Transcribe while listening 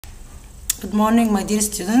Good morning, my dear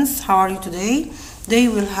students. How are you today? Today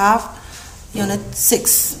we'll have Unit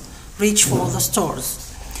 6, Reach for the Stars.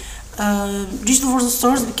 Reach for the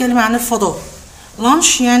Stars بيتكلم عن الفضاء.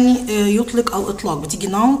 Launch يعني يطلق أو إطلاق، بتيجي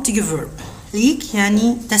noun بتيجي verb. Leak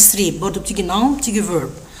يعني تسريب، برضو بتيجي noun بتيجي verb.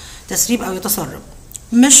 تسريب أو يتسرب.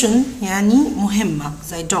 Mission يعني مهمة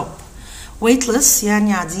زي job. Weightless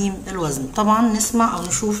يعني عديم الوزن. طبعا نسمع أو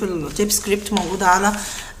نشوف التيب سكريبت موجودة على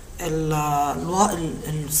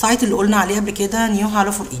السايت اللي قلنا عليه قبل كده نيو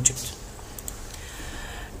هالو فور ايجيبت.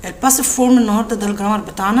 الباسيف فورم النهارده ده الجرامر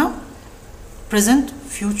بتاعنا present,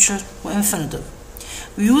 future و infinitive.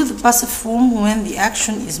 We use the passive form when the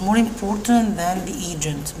action is more important than the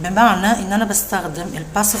agent. بمعنى ان انا بستخدم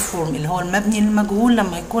الباسيف فورم اللي هو المبني للمجهول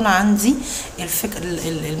لما يكون عندي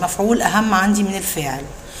المفعول اهم عندي من الفاعل.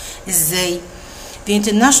 ازاي؟ The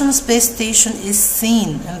International Space Station is seen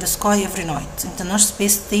in the sky every night. International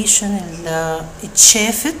Space Station اللي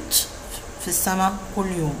اتشافت في السماء كل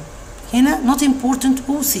يوم. هنا not important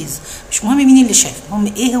who sees. مش مهم مين اللي شاف،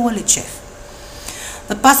 مهم ايه هو اللي اتشاف.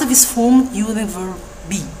 The passive is formed using verb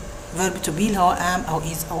be. Verb to be اللي هو am أو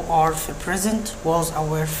is أو are في present was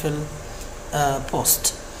أو were في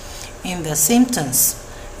past. In the same tense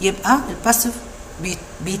يبقى الباسيف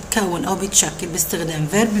بيتكون أو بيتشكل باستخدام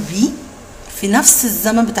verb be في نفس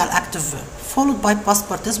الزمن بتاع الاكتيف verb followed by past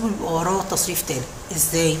participle بيبقى وراه تصريف تالت.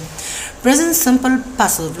 ازاي؟ present simple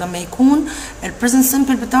passive لما يكون ال present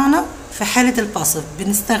simple بتاعنا في حالة الباسيف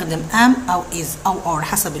بنستخدم am أو is أو are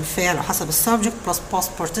حسب الفعل أو حسب السبجكت plus past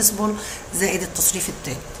participle زائد التصريف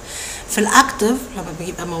التالت. في الاكتيف لما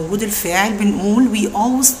بيبقى موجود الفاعل بنقول we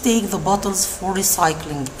always take the bottles for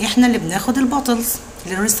recycling. احنا اللي بناخد البوتلز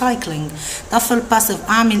للريسايكلينج. طب في الباسيف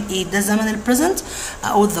اعمل ايه؟ ده زمن البريزنت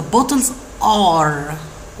اقول the bottles are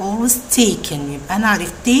always taken. يبقى انا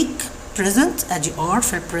عرفت take present ادي are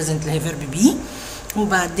في البريزنت اللي هي verb be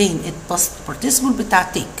وبعدين الباست participle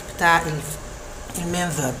بتاع take بتاع المين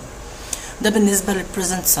verb. ده بالنسبه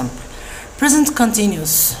للبريزنت simple. present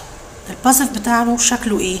continuous الباسيف بتاعه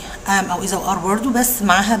شكله ايه؟ am او is او are برضه بس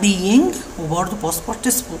معاها being وبرضه past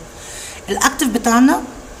participle. الاكتيف بتاعنا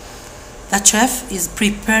the chef is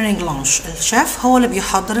preparing lunch. الشيف هو اللي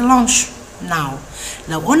بيحضر اللانش. now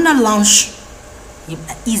لو قلنا اللانش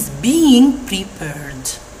يبقى is being prepared.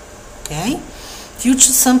 okay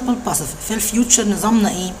future simple passive في الفيوتشر نظامنا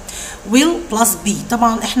ايه؟ will plus be.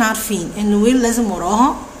 طبعا احنا عارفين ان will لازم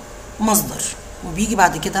وراها مصدر وبيجي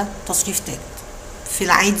بعد كده تصريف تالت. في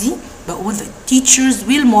العادي بقول the teachers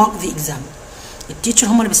will mark the exam. التيتشر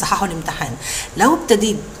هم اللي بيصححوا الامتحان. لو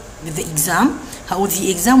ابتديت the exam هقول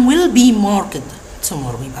the exam will be marked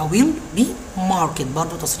tomorrow. يبقى will be marked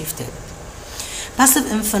برضو تصريف تالت. passive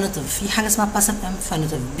infinitive في حاجة اسمها passive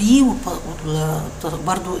infinitive be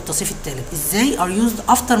برضو التصريف التالت. ازاي؟ are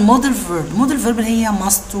used after modal verb. modal verb هي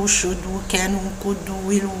must و should و can و could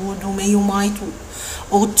و will و would و may و might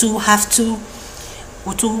و ought to have to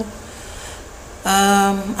و to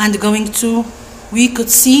and going to. we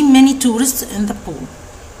could see many tourists in the pool.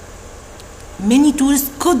 many tourists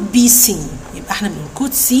could be seen. يبقى احنا بنقول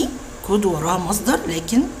could see could وراها مصدر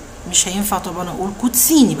لكن مش هينفع طبعا اقول could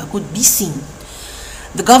seen يبقى could be seen.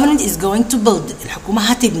 the government is going to build. الحكومة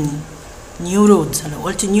هتبني new road. لو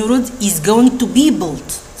قلت new road is going to be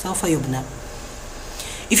built سوف يبنى.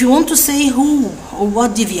 if you want to say who or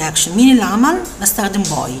what did the action مين اللي عمل بستخدم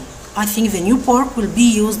by. I think the new park will be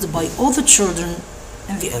used by all the children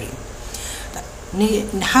in the area.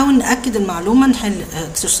 نحاول نأكد المعلومة. نحل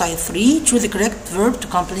exercise 3 choose the correct verb to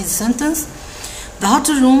complete the sentence. the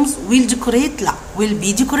hotel rooms will decorate. لا will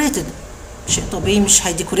be decorated. شيء طبيعي مش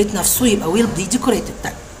هيديكوريت نفسه يبقى will be decorated.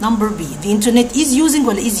 طيب number B the internet is using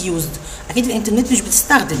ولا is used؟ أكيد الإنترنت مش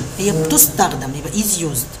بتستخدم هي بتستخدم يبقى is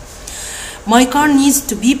used. my car needs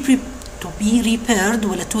to be repaired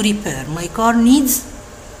ولا to repair؟ my car needs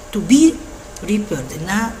to be repaired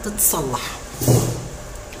إنها تتصلح.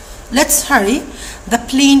 let's hurry the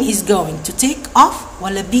plane is going to take off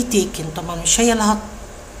ولا be taken؟ طبعا مش هي اللي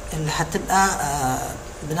هتبقى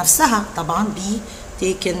بنفسها طبعا be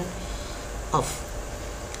taken off.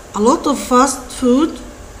 a lot of fast food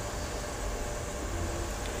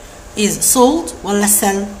is sold ولا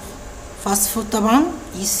sell؟ fast food طبعا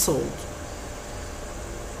is sold.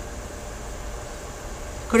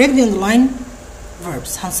 correct the underline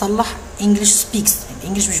verbs. هنصلح English speaks.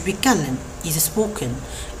 English مش بيتكلم is spoken.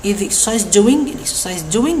 is the exercise doing؟ exercise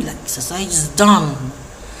doing لا exercise is done.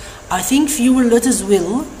 I think fewer letters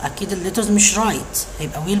will أكيد letters مش right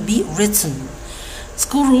هيبقى will be written.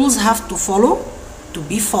 school rules have to follow to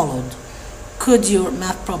be followed. could your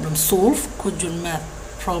math problem solve؟ could your math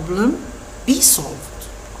problem be solved؟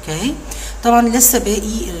 اوكي. طبعا لسه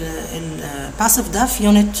باقي الباسيف ده في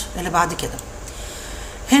يونت اللي بعد كده.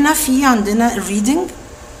 هنا في عندنا الريدنج.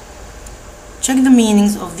 check the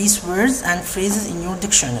meanings of these words and phrases in your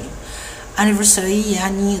dictionary. anniversary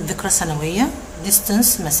يعني ذكرى سنوية.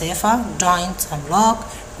 distance مسافة. giant عملاق.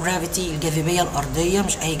 gravity الجاذبية الأرضية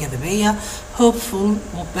مش أي جاذبية.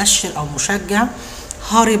 hopeful مبشر أو مشجع.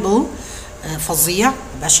 horrible فظيع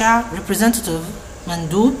بشع. representative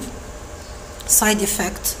مندوب. side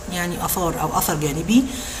effect يعني أثار أو أثر جانبي.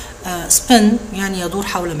 spin يعني يدور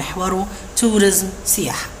حول محوره. tourism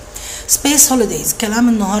سياحة. space holidays كلام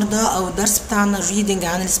النهارده أو الدرس بتاعنا reading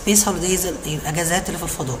عن السبيس holidays الأجازات اللي في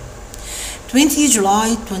الفضاء. 20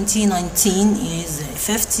 July 2019 is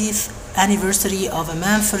the 50th anniversary of a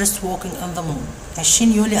man first walking on the moon.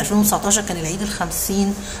 20 يوليو 2019 كان العيد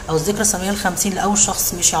الخمسين أو الذكرى السنوية الخمسين لأول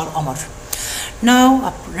شخص مشي على القمر. Now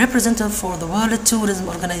a representative for the World Tourism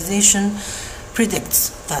Organization predicts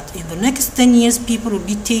that in the next 10 years people will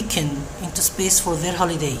be taken into space for their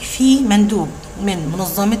holiday. في مندوب من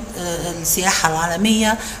منظمة السياحة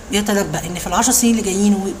العالمية بيتنبأ إن في ال10 سنين اللي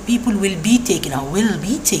جايين people will be taken أو will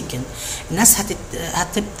be taken. الناس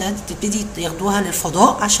هتبتدي ياخدوها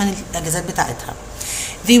للفضاء عشان الأجازات بتاعتها.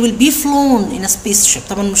 They will be flown in a spaceship.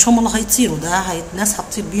 طبعا مش هم اللي هيطيروا، ده ناس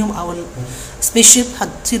هتطير بيهم أو السبيس شيب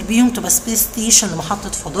هتطير بيهم تبقى سبيس ستيشن لمحطة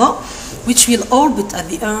فضاء which will orbit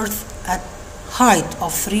at the earth at height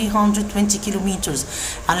of 320 kilometers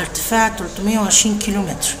على ارتفاع 320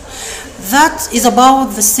 كيلومتر. That is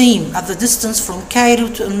about the same as the distance from Cairo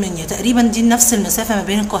to المنيا. تقريبا دي نفس المسافة ما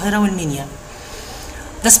بين القاهرة والمنيا.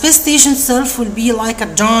 The space station itself will be like a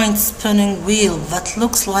giant spinning wheel that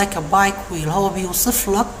looks like a bike wheel. هو بيوصف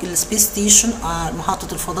لك السبيس ستيشن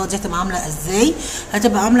محطة الفضاء دي هتبقى عاملة ازاي.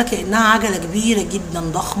 هتبقى عاملة كأنها عجلة كبيرة جدا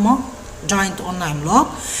ضخمة. جاينت قلنا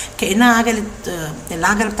عملاق، كأنها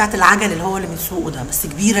العجلة بتاعت العجل اللي هو اللي بنسوقه ده بس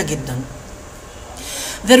كبيرة جدا.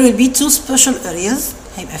 There will be two special areas.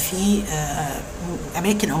 هيبقى في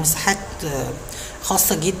أماكن أو مساحات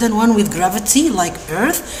خاصة جدا. one with gravity like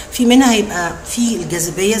earth. في منها هيبقى في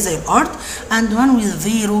الجاذبية زي الأرض. and one with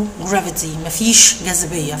zero gravity مفيش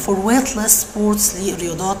جاذبية for weightless sports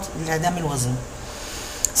لرياضات لعدم الوزن.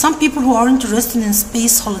 Some people who are interested in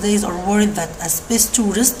space holidays are worried that as space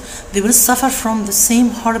tourists they will suffer from the same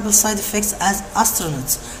horrible side effects as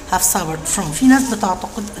astronauts have suffered from. في ناس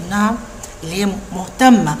بتعتقد انها اللي هي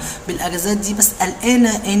مهتمة بالأجازات دي بس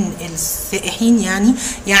قلقانة ان السائحين يعني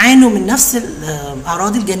يعانوا من نفس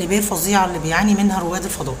الأعراض الجانبية الفظيعة اللي بيعاني منها رواد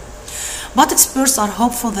الفضاء. But experts are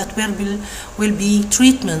hopeful that there will be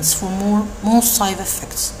treatments for most side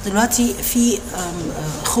effects. دلوقتي في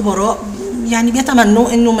خبراء يعني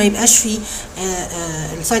بيتمنوا انه ما يبقاش في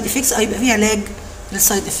السايد افكتس او يبقى في علاج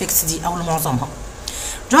للسايد افكتس دي او لمعظمها.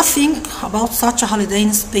 Just think about such a holiday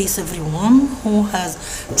in space. Everyone who has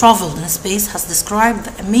traveled in space has described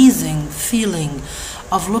the amazing feeling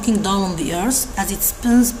of looking down on the earth as it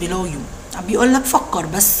spins below you. بيقول لك فكر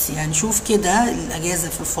بس يعني شوف كده الاجازه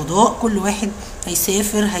في الفضاء كل واحد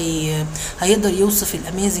هيسافر هيقدر يوصف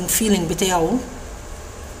الاميزنج فيلينج بتاعه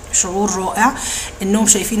شعور رائع انهم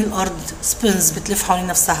شايفين الارض سبينز بتلف حوالين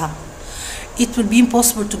نفسها. It will be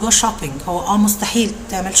impossible to go shopping. هو مستحيل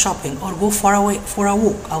تعمل shopping or go for a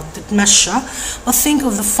walk أو تتمشى. But think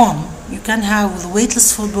of the fun you can have with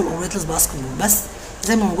weightless football or weightless basketball. بس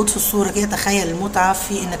زي ما موجود في الصورة كده تخيل المتعة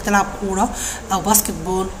في إنك تلعب كورة أو باسكت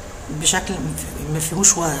بول بشكل ما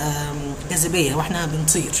فيهوش جاذبية وإحنا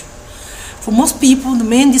بنطير. For most people the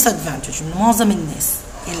main disadvantage من معظم الناس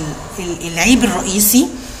العيب الرئيسي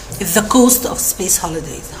is the cost of space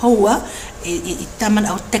holidays. هو الثمن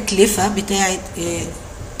أو التكلفة بتاعة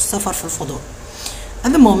السفر في الفضاء. At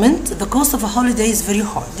the moment the cost of a holiday is very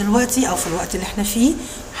high. دلوقتي أو في الوقت اللي احنا فيه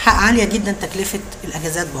عالية جدا تكلفة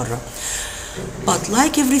الأجازات برا. But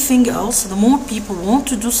like everything else the more people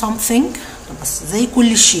want to do something بس زي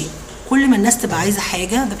كل شيء كل ما الناس تبقى عايزة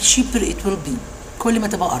حاجة the cheaper it will be. كل ما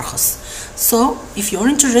تبقى أرخص. So if you're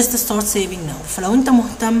interested start saving now. فلو أنت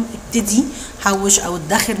مهتم ابتدي حوش أو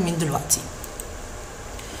ادخر من دلوقتي.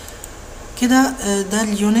 كده ده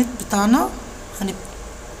اليونت بتاعنا.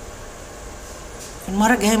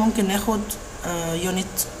 المرة الجاية ممكن ناخد يونت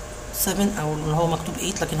 7 أو اللي هو مكتوب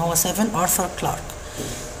 8 لكن هو 7 Arthur Clarke.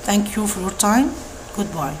 Thank you for your time.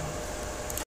 Goodbye.